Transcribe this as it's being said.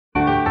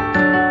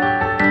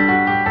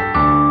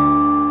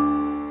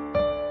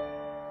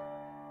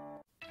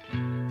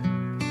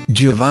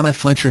Giovanna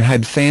Fletcher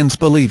had fans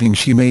believing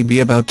she may be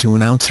about to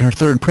announce her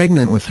third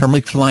pregnant with her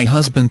McFly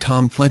husband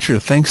Tom Fletcher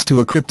thanks to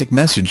a cryptic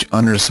message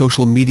on her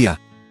social media.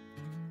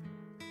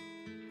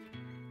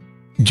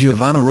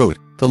 Giovanna wrote,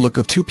 "The look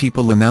of two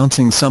people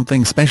announcing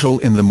something special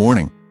in the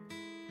morning."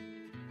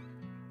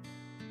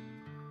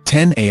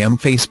 10 a.m.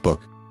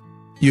 Facebook.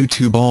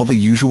 YouTube, all the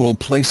usual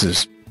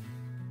places.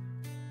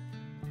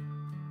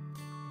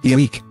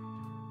 Eek.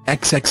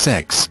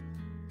 XXX.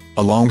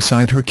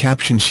 Alongside her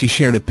caption she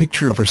shared a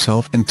picture of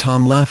herself and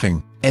Tom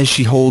laughing, as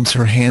she holds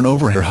her hand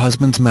over her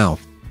husband's mouth.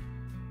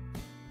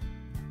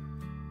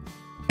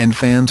 And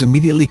fans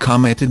immediately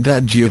commented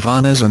that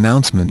Giovanna's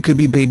announcement could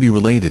be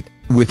baby-related,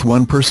 with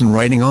one person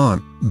writing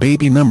on,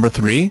 "Baby number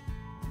 3?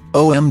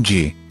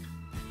 OMG."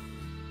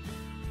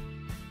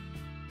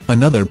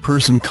 Another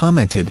person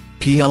commented,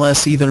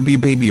 "PLS either be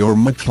baby or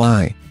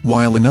McFly,"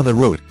 while another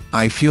wrote,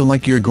 "I feel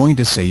like you're going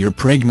to say you're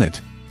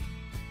pregnant."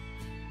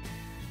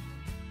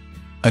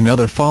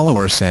 Another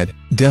follower said,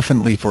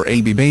 "Definitely for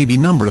baby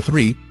number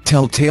 3,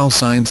 telltale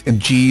signs in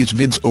G's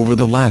vids over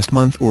the last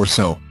month or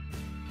so.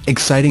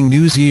 Exciting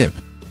news, yip.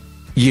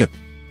 Yip."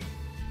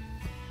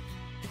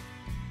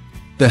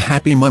 The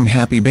Happy Mum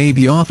Happy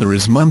Baby author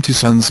is mum to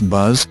sons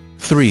Buzz,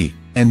 3,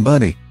 and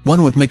Buddy,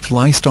 1 with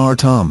McFly star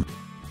Tom.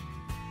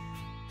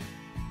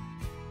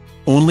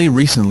 Only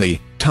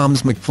recently,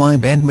 Tom's McFly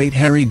bandmate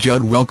Harry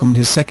Judd welcomed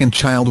his second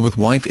child with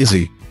wife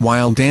Izzy,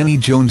 while Danny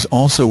Jones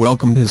also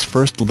welcomed his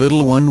first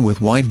little one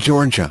with wife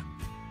Georgia.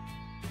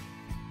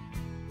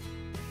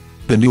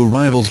 The new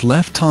arrivals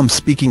left Tom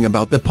speaking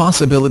about the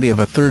possibility of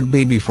a third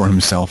baby for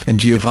himself and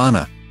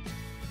Giovanna.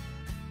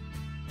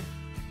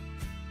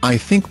 "I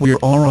think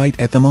we're alright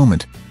at the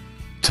moment,"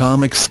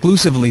 Tom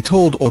exclusively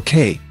told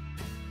OK!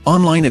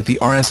 Online at the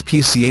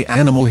RSPCA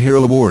Animal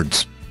Hero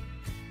Awards.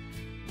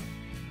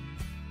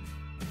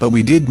 "But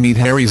we did meet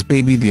Harry's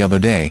baby the other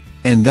day,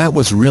 and that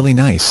was really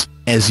nice,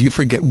 as you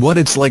forget what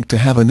it's like to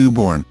have a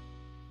newborn.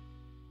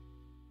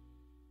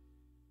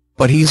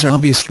 But he's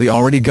obviously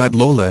already got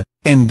Lola,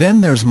 and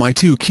then there's my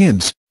 2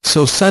 kids,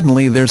 so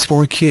suddenly there's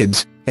 4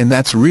 kids, and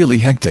that's really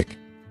hectic.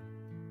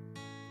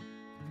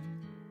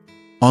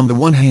 On the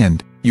one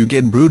hand, you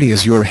get broody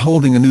as you're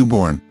holding a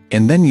newborn,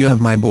 and then you have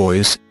my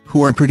boys,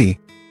 who are pretty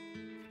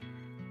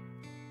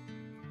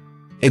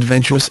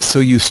adventurous, so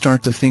you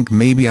start to think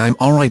maybe I'm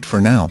alright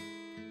for now."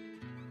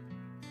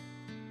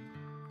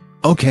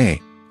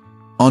 OK!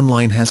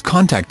 Online has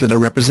contacted a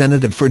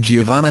representative for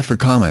Giovanna for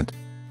comment.